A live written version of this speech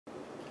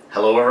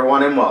Hello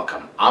everyone and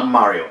welcome. I'm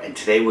Mario and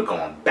today we're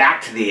going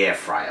back to the air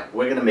fryer.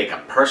 We're going to make a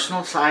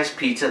personal sized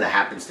pizza that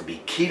happens to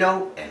be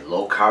keto and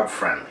low carb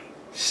friendly.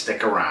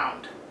 Stick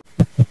around.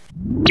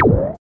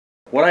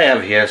 What I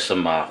have here is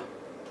some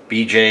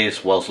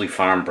BJ's Wellesley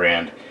Farm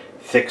brand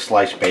thick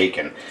sliced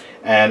bacon.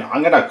 And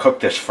I'm going to cook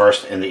this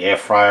first in the air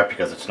fryer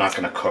because it's not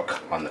going to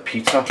cook on the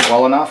pizza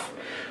well enough.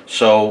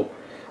 So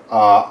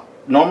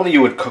normally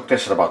you would cook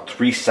this at about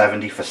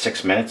 370 for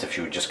 6 minutes if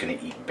you were just going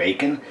to eat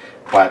bacon.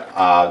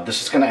 But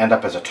this is going to end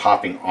up as a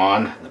topping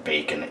on the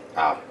bacon,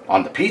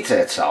 on the pizza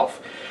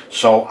itself.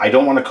 So I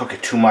don't want to cook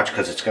it too much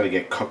because it's going to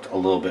get cooked a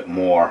little bit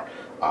more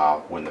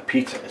when the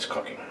pizza is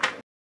cooking.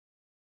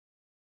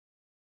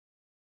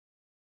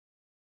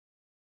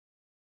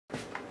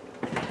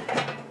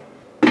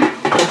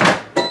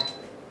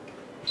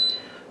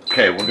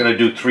 Okay, we're going to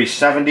do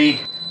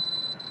 370,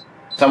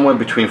 somewhere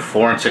between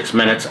 4 and 6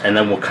 minutes, and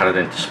then we'll cut it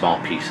into small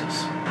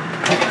pieces.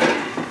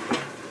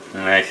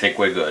 And I think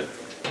we're good.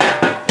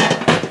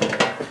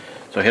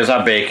 So here's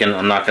our bacon.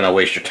 I'm not going to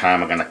waste your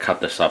time. I'm going to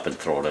cut this up and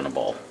throw it in a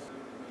bowl.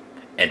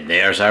 And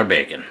there's our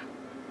bacon.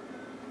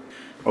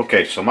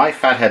 Okay, so my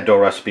fathead dough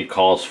recipe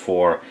calls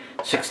for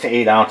 6 to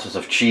 8 ounces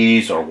of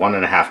cheese or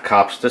 1.5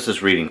 cups. This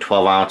is reading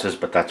 12 ounces,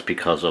 but that's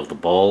because of the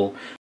bowl.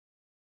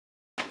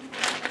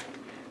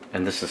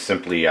 And this is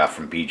simply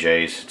from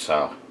BJ's. It's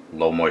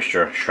low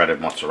moisture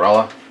shredded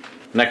mozzarella.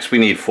 Next we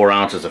need 4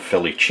 ounces of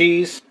Philly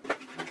cheese.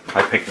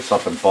 I picked this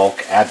up in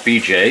bulk at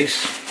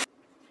BJ's.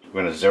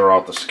 We're going to zero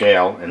out the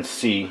scale and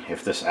see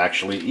if this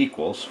actually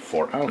equals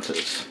 4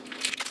 ounces.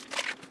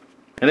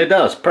 And it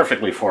does,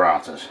 perfectly 4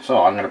 ounces.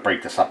 So I'm going to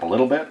break this up a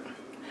little bit.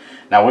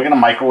 Now we're going to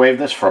microwave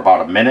this for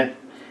about a minute,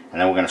 and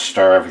then we're going to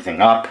stir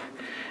everything up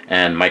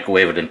and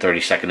microwave it in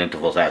 30-second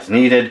intervals as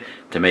needed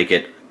to make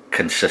it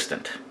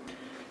consistent.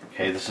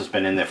 Okay, this has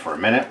been in there for a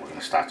minute. We're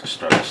going to start to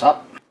stir this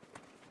up.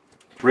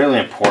 It's really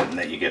important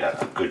that you get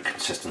a good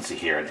consistency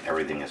here and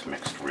everything is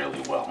mixed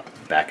really well.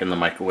 Back in the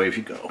microwave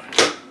you go.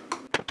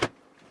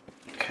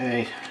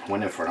 Okay,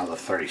 went in for another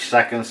 30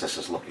 seconds. This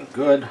is looking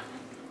good.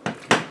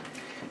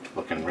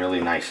 Looking really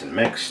nice and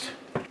mixed.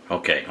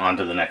 Okay, on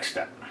to the next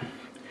step.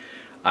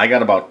 I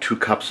got about 2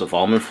 cups of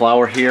almond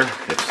flour here.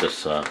 It's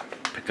this,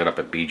 picked it up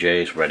at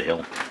BJ's, Red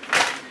Hill.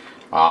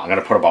 I'm going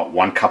to put about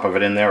 1 cup of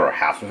it in there, or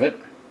half of it.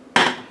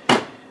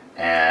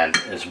 And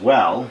as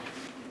well,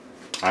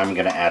 I'm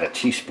going to add a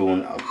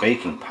teaspoon of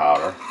baking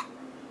powder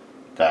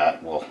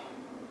that will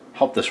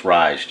help this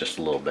rise just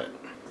a little bit.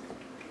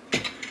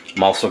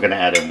 I'm also going to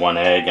add in 1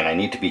 egg, and I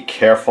need to be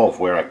careful of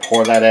where I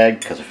pour that egg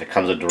because if it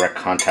comes in direct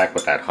contact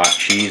with that hot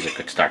cheese, it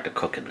could start to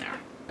cook in there.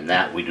 And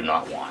that we do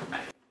not want.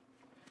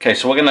 Okay,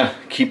 so we're going to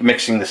keep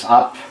mixing this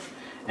up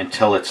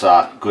until it's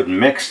good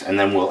mixed, and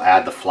then we'll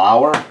add the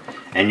flour.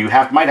 And you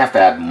might have to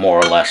add more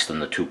or less than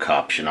the 2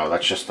 cups, you know,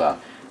 that's just a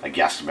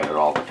guesstimate. It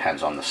all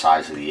depends on the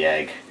size of the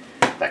egg.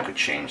 That could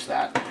change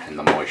that and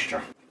the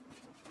moisture.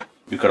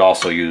 You could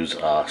also use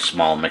a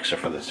small mixer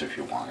for this if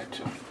you wanted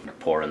to. I'm going to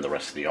pour in the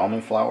rest of the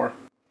almond flour.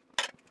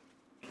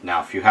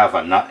 Now if you have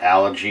a nut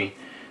allergy,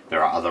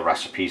 there are other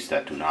recipes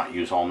that do not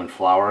use almond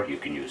flour. You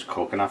can use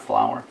coconut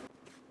flour.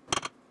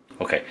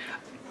 Okay,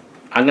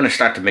 I'm going to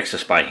start to mix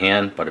this by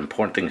hand, but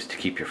important thing is to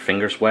keep your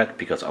fingers wet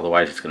because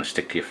otherwise it's going to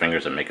stick to your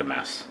fingers and make a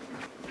mess.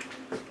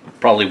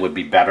 Probably would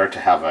be better to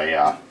have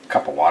a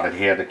cup of water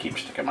here to keep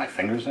sticking my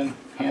fingers in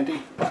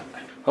handy. But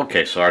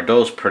okay, so our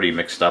dough's pretty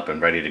mixed up and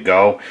ready to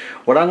go.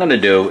 What I'm going to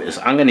do is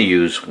I'm going to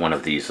use one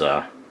of these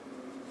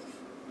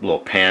little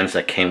pans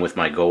that came with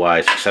my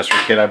GoWISE accessory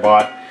kit I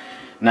bought.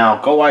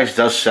 Now GoWISE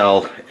does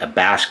sell a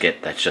basket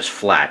that's just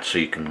flat, so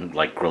you can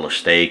like grill a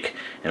steak,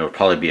 and it would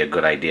probably be a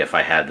good idea if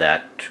I had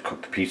that to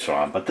cook the pizza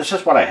on. But this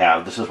is what I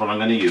have. This is what I'm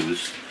going to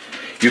use.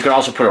 You could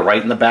also put it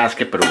right in the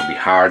basket, but it would be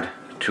hard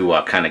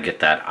to kind of get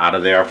that out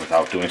of there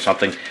without doing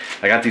something.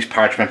 I got these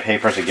parchment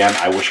papers. Again,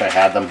 I wish I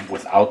had them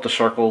without the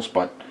circles,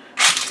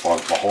 or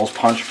the holes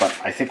punched, but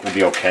I think we'll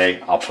be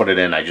okay. I'll put it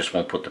in. I just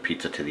won't put the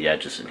pizza to the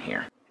edges in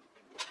here.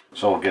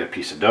 So we'll get a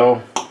piece of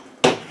dough.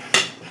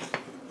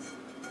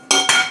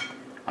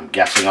 I'm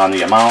guessing on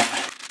the amount.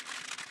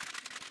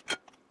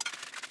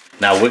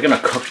 Now we're going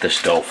to cook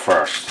this dough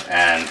first,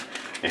 and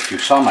if you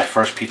saw my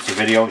first pizza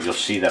video, you'll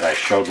see that I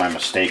showed my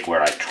mistake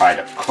where I tried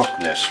to cook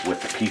this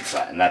with the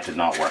pizza, and that did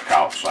not work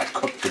out. So I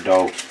cooked the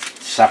dough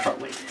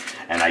separately,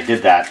 and I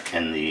did that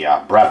in the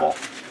Breville.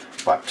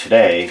 But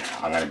today,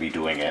 I'm going to be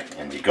doing it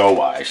in the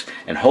GoWISE,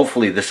 and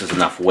hopefully this is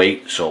enough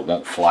weight so it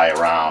won't fly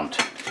around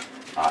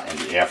in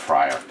the air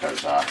fryer, because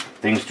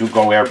things do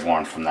go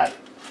airborne from that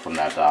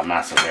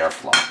massive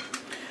airflow.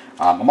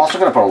 I'm also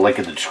going to put a link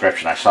in the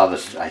description. I saw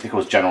this, I think it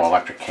was General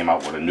Electric came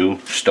out with a new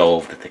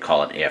stove that they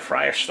call an air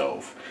fryer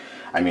stove.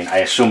 I mean, I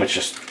assume it's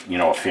just, you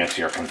know, a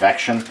fancier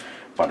convection,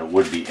 but it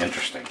would be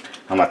interesting.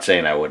 I'm not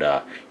saying I would,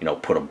 you know,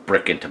 put a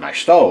brick into my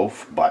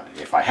stove, but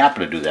if I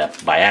happen to do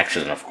that, by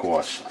accident, of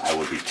course, I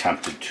would be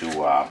tempted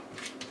to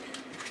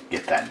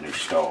get that new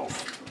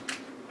stove.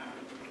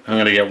 I'm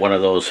going to get one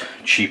of those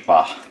cheap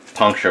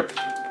puncture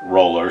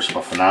rollers,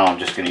 but for now I'm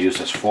just going to use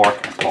this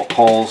fork and poke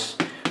holes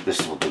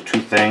This will do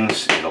two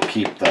things. It'll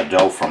keep the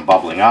dough from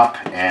bubbling up,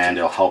 and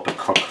it'll help it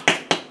cook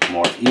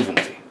more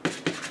evenly.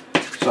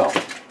 So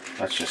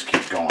let's just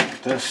keep going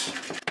with this.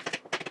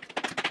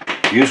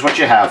 Use what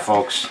you have,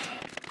 folks.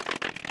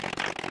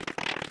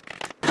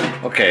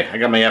 Okay, I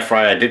got my air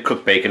fryer. I did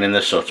cook bacon in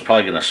this, so it's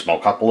probably going to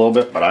smoke up a little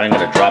bit, but I'm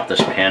going to drop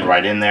this pan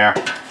right in there,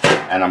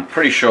 and I'm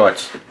pretty sure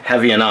it's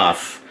heavy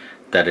enough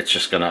that it's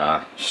just going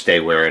to stay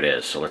where it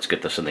is. So let's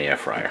get this in the air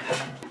fryer.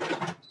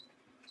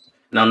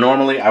 Now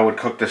normally I would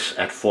cook this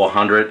at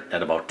 400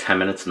 at about 10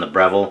 minutes in the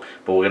Breville,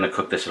 but we're going to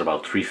cook this at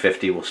about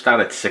 350. We'll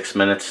start at 6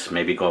 minutes,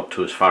 maybe go up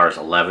to as far as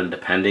 11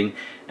 depending,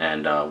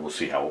 and we'll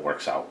see how it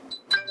works out.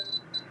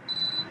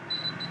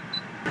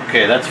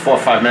 Okay, that's 4 or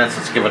 5 minutes.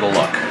 Let's give it a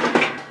look.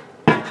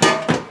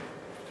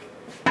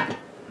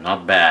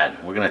 Not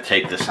bad. We're going to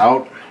take this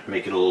out,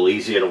 make it a little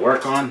easier to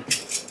work on.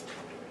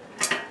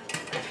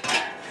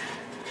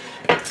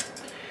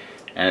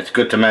 And it's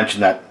good to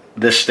mention that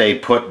this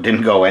stayed put,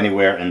 didn't go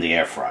anywhere in the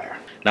air fryer.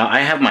 Now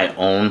I have my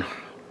own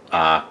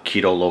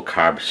keto low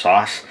carb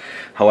sauce.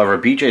 However,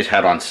 BJ's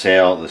had on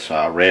sale this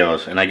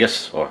Rayo's, and I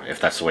guess, or if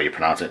that's the way you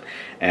pronounce it,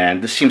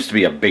 and this seems to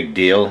be a big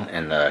deal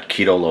in the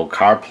keto low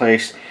carb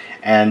place.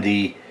 And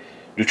the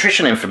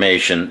nutrition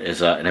information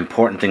is an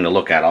important thing to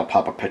look at. I'll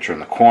pop a picture in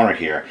the corner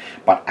here.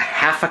 But a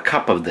half a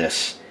cup of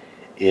this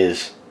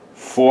is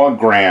 4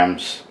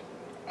 grams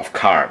of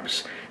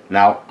carbs.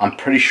 Now, I'm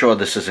pretty sure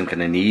this isn't going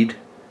to need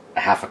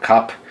a half a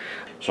cup.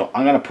 So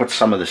I'm going to put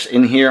some of this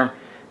in here,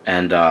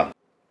 and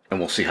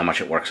we'll see how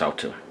much it works out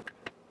to.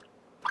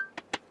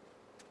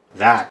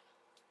 That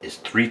is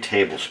 3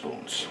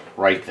 tablespoons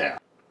right there.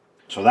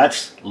 So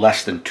that's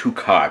less than 2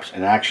 carbs.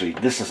 And actually,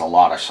 this is a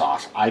lot of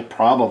sauce. I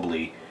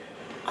probably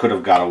could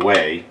have got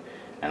away,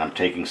 and I'm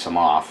taking some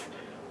off,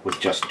 with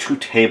just 2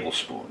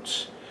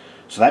 tablespoons.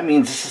 So that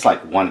means this is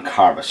like 1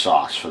 carb of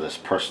sauce for this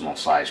personal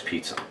size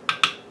pizza.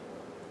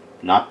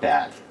 Not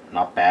bad.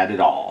 Not bad at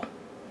all.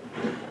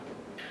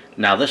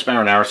 Now this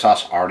marinara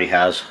sauce already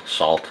has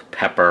salt,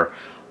 pepper,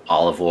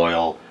 olive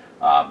oil,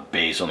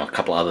 basil, and a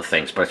couple other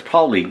things, but it's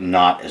probably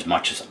not as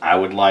much as I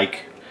would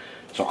like.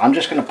 So I'm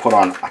just going to put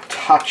on a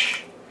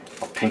touch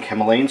of pink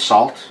Himalayan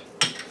salt,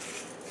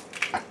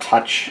 a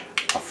touch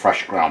of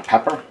fresh ground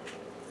pepper,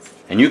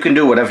 and you can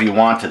do whatever you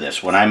want to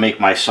this. When I make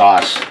my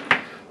sauce,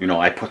 you know,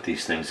 I put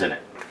these things in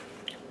it.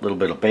 A little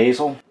bit of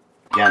basil.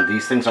 Again,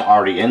 these things are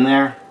already in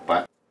there,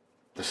 but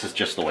this is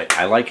just the way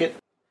I like it.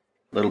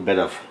 A little bit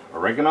of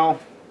oregano,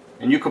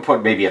 and you could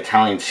put maybe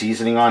Italian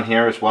seasoning on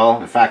here as well.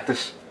 In fact,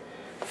 this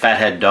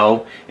fathead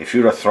dough, if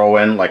you were to throw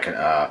in like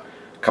a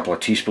couple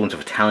of teaspoons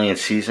of Italian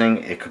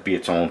seasoning, it could be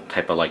its own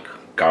type of like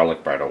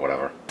garlic bread or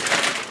whatever.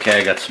 Okay,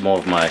 I got some more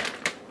of my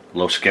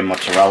low skim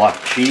mozzarella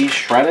cheese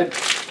shredded.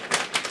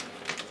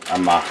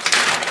 I'm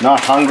not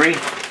hungry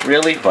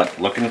really, but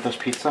looking at this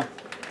pizza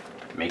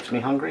makes me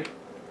hungry.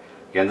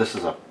 Again, this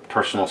is a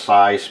personal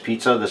size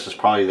pizza. This is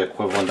probably the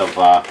equivalent of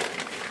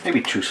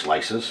maybe 2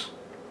 slices,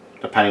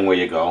 depending where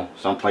you go.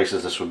 Some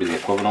places this would be the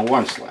equivalent of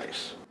 1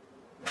 slice.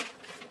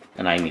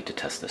 And I need to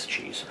test this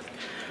cheese.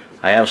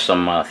 I have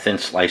some thin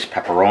sliced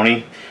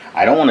pepperoni.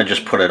 I don't want to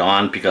just put it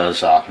on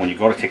because when you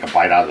go to take a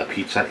bite out of the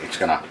pizza, it's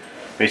going to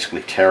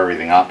basically tear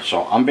everything up.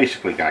 So I'm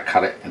basically going to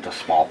cut it into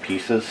small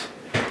pieces,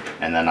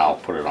 and then I'll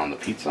put it on the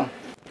pizza.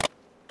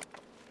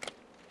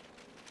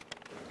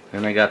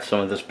 And I got some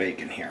of this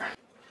bacon here.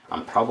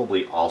 I'm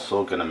probably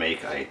also going to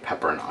make a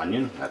pepper and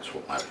onion. That's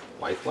what my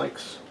wife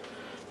likes.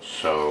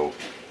 So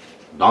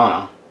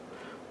Donna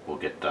will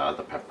get the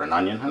pepper and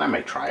onion, and I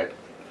may try it.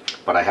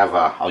 But I have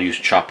I'll use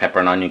chopped pepper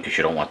and onion because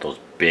you don't want those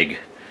big,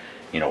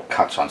 you know,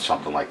 cuts on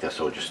something like this.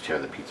 It would just tear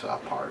the pizza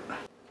apart.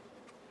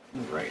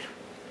 Right.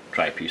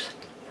 Try a piece.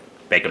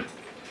 Bacon.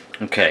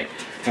 Okay,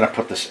 I'm going to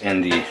put this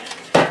in the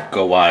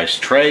GoWISE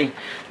tray.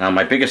 Now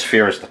my biggest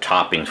fear is the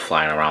toppings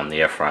flying around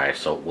the air fryer,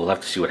 so we'll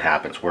have to see what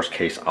happens. Worst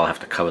case, I'll have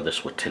to cover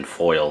this with tin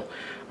foil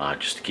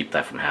just to keep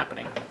that from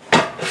happening.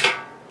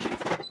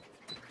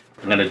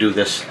 I'm going to do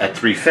this at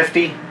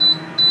 350.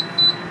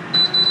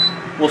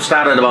 We'll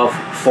start at about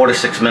 4 to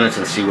 6 minutes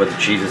and see where the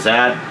cheese is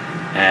at,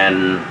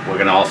 and we're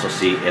going to also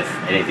see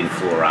if anything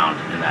flew around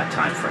in that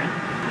time frame.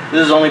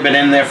 This has only been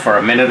in there for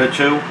a minute or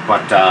two,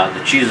 but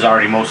the cheese is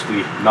already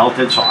mostly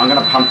melted, so I'm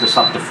going to pump this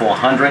up to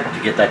 400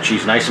 to get that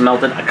cheese nice and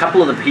melted. A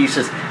couple of the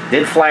pieces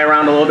did fly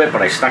around a little bit,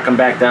 but I stuck them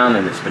back down,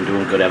 and it's been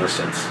doing good ever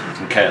since.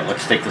 Okay,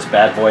 let's take this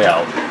bad boy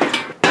out.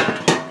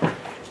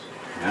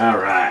 All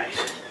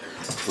right,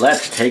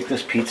 let's take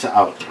this pizza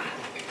out.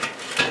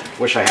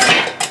 Wish I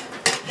had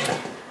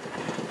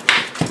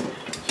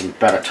some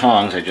better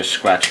tongs. I just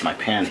scratched my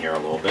pan here a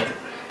little bit.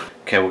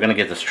 Okay, we're going to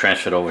get this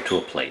transferred over to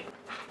a plate.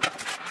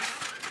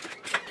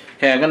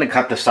 Okay, I'm going to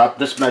cut this up.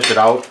 This measured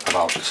out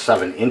about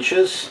 7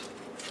 inches.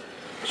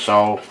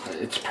 So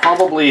it's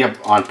probably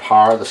on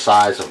par the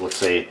size of, let's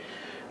say,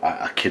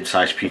 a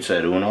kid-sized pizza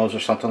at Uno's or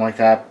something like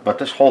that. But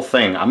this whole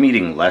thing, I'm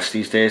eating less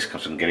these days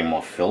because I'm getting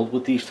more filled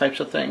with these types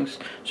of things.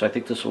 So I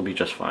think this will be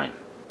just fine.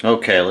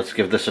 Okay, let's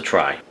give this a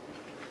try.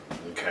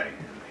 Okay,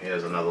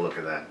 here's another look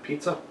at that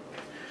pizza.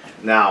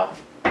 Now,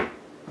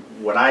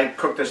 when I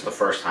cooked this the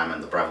first time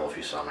in the Breville, if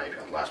you saw my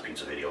last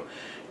pizza video,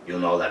 you'll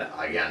know that,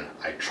 again,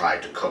 I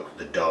tried to cook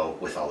the dough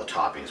with all the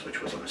toppings,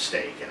 which was a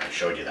mistake, and I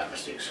showed you that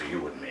mistake so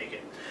you wouldn't make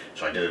it.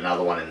 So I did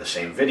another one in the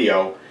same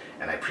video,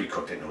 and I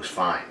pre-cooked it and it was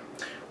fine.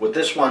 With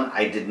this one,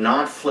 I did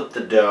not flip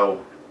the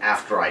dough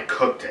after I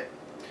cooked it.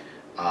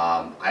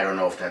 I don't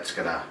know if that's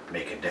going to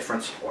make a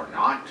difference or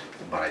not,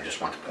 but I just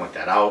want to point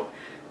that out,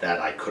 that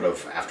I could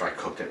have, after I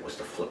cooked it, was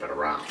to flip it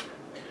around.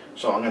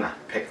 So I'm going to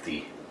pick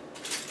the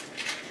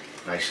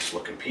nicest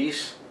looking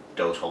piece.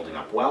 Dough's holding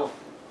up well.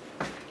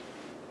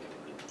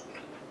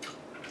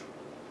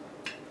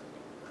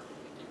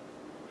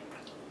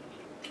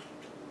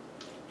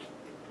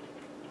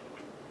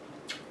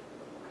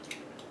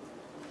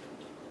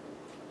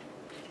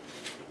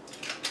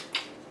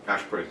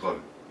 That's pretty good.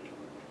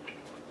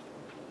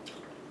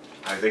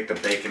 I think the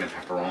bacon and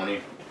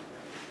pepperoni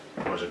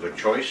was a good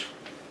choice,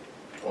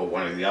 or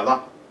one or the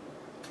other.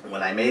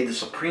 When I made the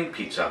Supreme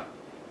Pizza,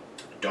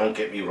 don't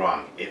get me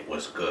wrong, it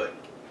was good.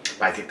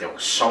 But I think there were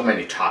so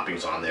many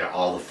toppings on there,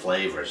 all the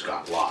flavors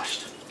got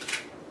lost.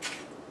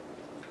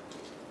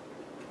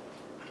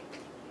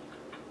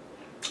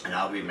 And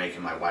I'll be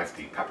making my wife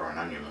the pepper and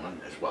onion one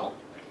as well.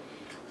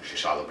 She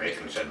saw the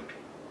bacon and said,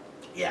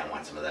 yeah, I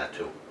want some of that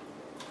too.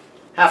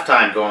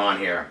 Halftime going on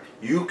here.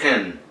 You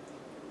can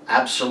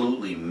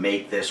absolutely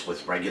make this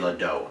with regular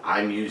dough.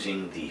 I'm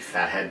using the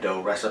fathead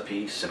dough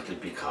recipe simply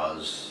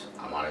because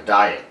I'm on a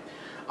diet.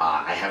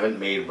 I haven't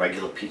made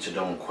regular pizza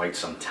dough in quite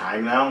some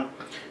time now.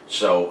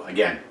 So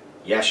again,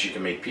 yes, you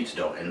can make pizza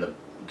dough, and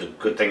the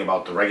good thing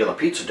about the regular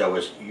pizza dough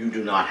is you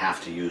do not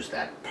have to use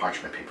that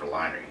parchment paper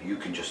liner. You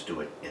can just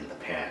do it in the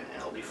pan and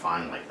it'll be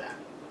fine like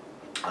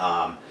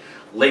that.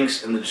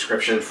 Links in the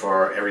description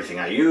for everything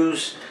I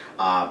use.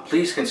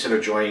 Please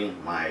consider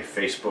joining my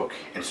Facebook,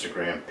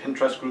 Instagram,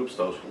 Pinterest groups.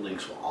 Those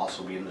links will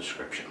also be in the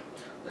description.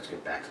 Let's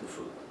get back to the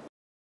food.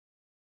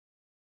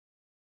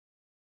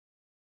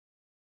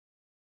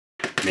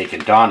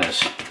 Making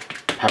Donna's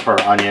pepper,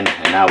 onion,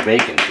 and now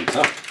bacon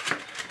pizza.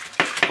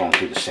 Going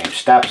through the same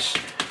steps.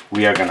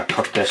 We are going to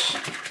cook this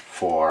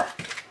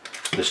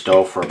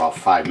dough for about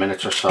 5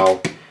 minutes or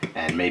so,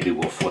 and maybe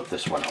we'll flip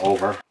this one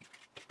over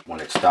when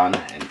it's done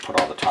and put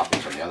all the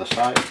toppings on the other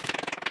side.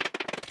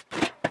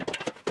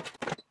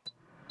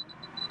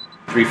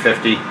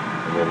 350,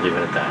 and we'll leave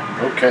it at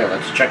that. Okay,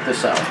 let's check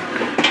this out.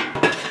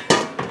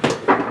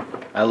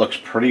 That looks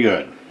pretty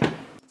good.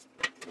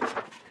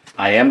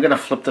 I am going to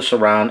flip this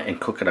around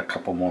and cook it a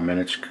couple more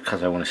minutes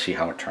because I want to see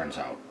how it turns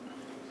out.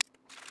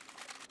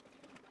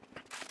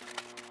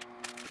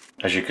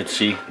 As you can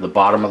see, the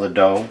bottom of the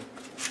dough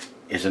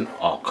isn't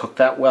all cooked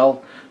that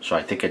well, so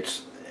I think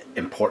it's an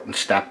important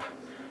step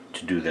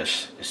to do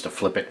this is to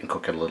flip it and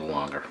cook it a little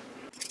longer.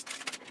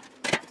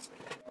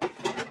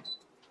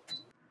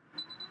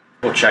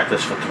 We'll check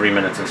this for 3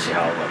 minutes and see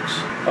how it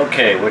looks.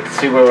 Okay, let's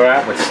see where we're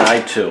at with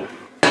side 2.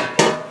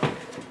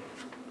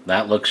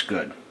 That looks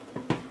good.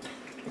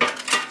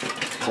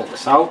 Pull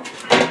this out.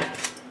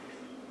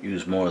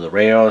 Use more of the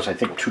rayos. I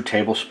think 2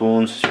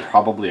 tablespoons is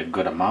probably a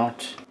good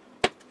amount,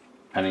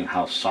 depending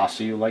how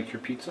saucy you like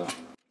your pizza.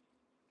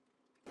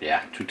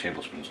 Yeah, 2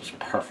 tablespoons is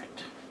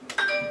perfect.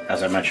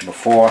 As I mentioned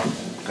before,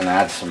 I'm going to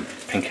add some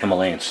pink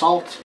Himalayan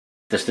salt. If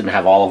this didn't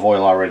have olive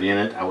oil already in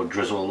it, I would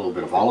drizzle a little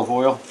bit of olive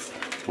oil,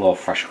 a little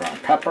fresh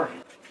ground pepper,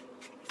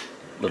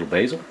 a little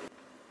basil,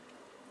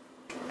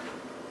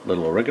 a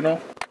little oregano,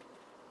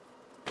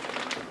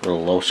 a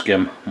little low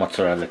skim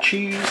mozzarella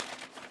cheese.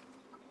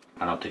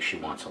 I don't think she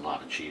wants a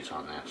lot of cheese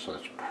on there, so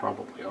that's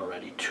probably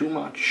already too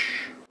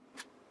much.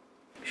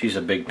 She's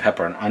a big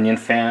pepper and onion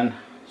fan,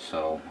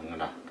 so I'm going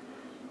to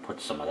put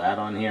some of that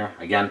on here.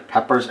 Again,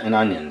 peppers and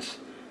onions,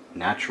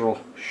 natural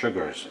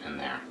sugars in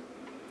there.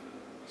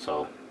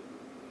 So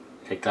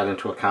take that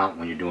into account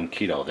when you're doing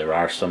keto. There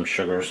are some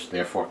sugars,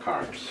 therefore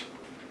carbs.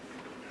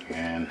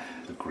 And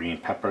the green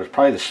peppers,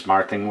 probably the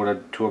smart thing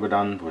to have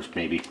done was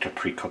maybe to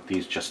pre-cook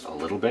these just a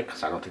little bit,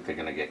 because I don't think they're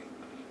going to get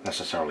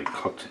necessarily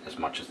cooked as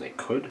much as they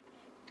could.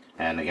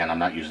 And again, I'm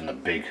not using the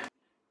big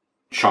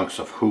chunks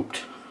of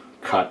hooped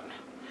cut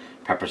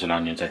peppers and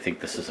onions. I think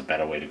this is a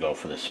better way to go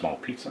for this small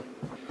pizza.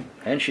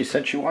 And she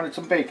said she wanted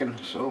some bacon,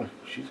 so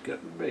she's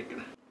getting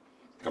bacon.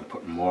 I'm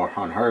putting more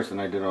on hers than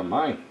I did on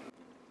mine.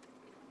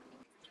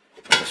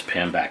 Put this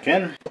pan back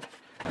in,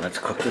 and let's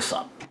cook this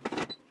up.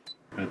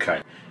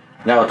 Okay.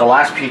 Now with the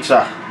last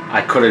pizza,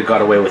 I could have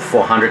got away with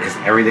 400 because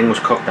everything was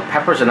cooked. The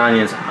peppers and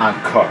onions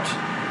aren't cooked.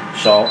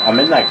 So I'm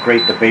in that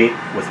great debate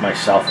with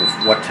myself of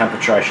what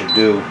temperature I should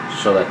do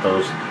so that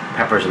those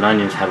peppers and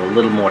onions have a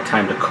little more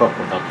time to cook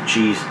without the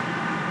cheese,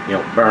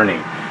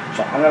 burning.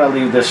 So I'm going to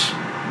leave this,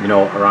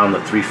 around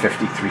the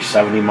 350,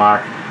 370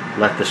 mark.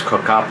 Let this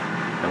cook up,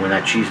 and when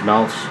that cheese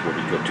melts, we'll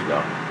be good to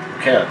go.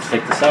 Okay, let's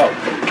take this out.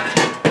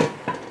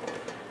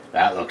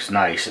 That looks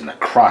nice, and the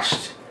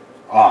crust,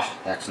 oh,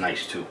 that's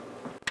nice too.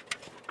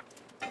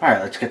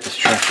 Alright, let's get this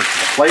transferred to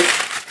the plate.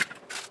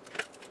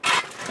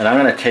 And I'm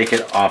going to take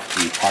it off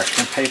the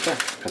parchment paper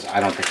because I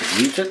don't think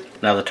it needs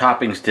it. Now the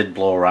toppings did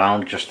blow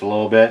around just a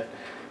little bit,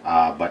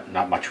 but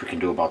not much we can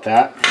do about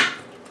that.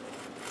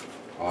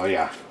 Oh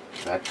yeah,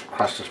 that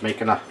crust is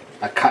making a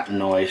cutting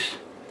noise.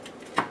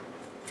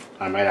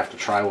 I might have to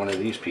try one of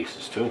these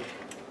pieces too.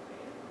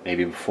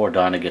 Maybe before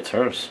Donna gets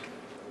hers.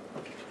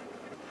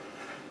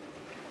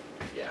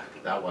 Yeah,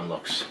 that one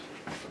looks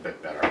a bit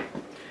better.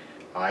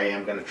 I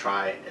am going to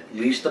try at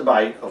least a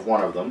bite of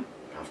one of them.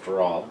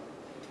 After all,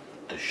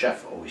 the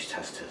chef always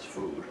tests his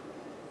food.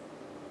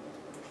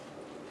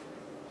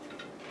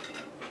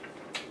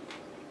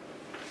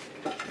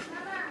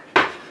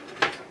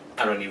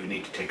 I don't even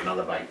need to take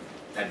another bite.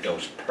 That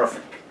dough's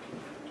perfect.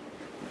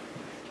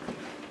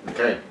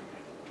 Okay.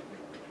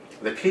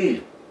 The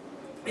key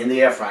in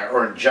the air fryer,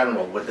 or in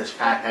general with this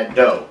fathead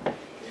dough,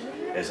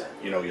 is,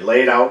 you know, you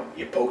lay it out,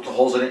 you poke the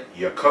holes in it,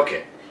 you cook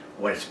it.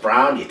 When it's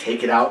brown, you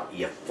take it out,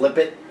 you flip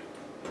it,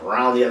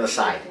 brown the other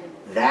side.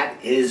 That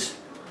is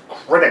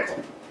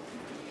critical.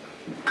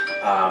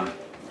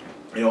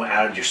 You know,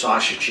 add your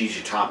sauce, your cheese,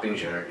 your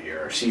toppings,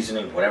 your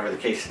seasoning, whatever the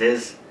case it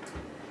is.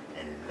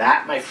 And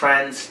that, my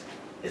friends,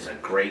 is a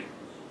great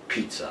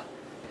pizza.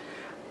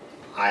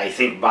 I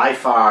think by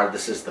far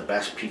this is the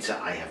best pizza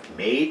I have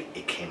made.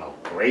 It came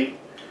out great.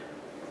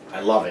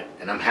 I love it,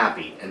 and I'm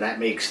happy. And that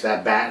makes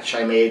that batch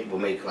I made will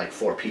make like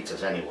 4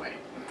 pizzas anyway.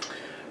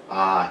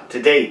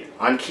 To date,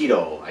 on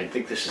keto, I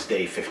think this is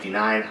day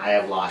 59, I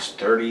have lost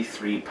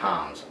 33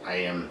 pounds. I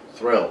am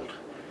thrilled.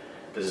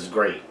 This is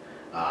great.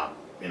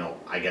 You know,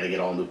 I got to get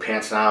all new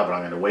pants now, but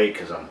I'm going to wait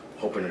because I'm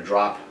hoping to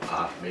drop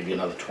maybe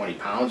another 20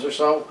 pounds or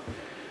so.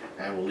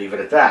 And we'll leave it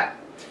at that.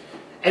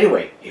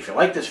 Anyway, if you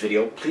like this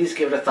video, please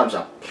give it a thumbs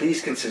up.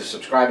 Please consider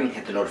subscribing,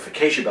 hit the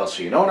notification bell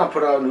so you know when I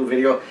put out a new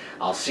video.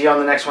 I'll see you on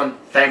the next one.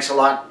 Thanks a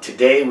lot.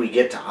 Today we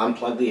get to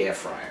unplug the air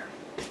fryer.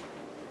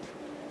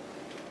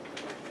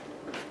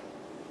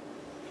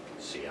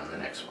 See you on the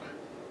next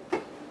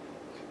one.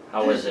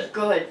 How is it?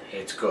 Good.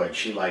 It's good.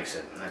 She likes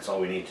it. That's all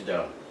we need to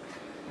do.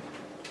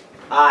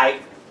 Bye.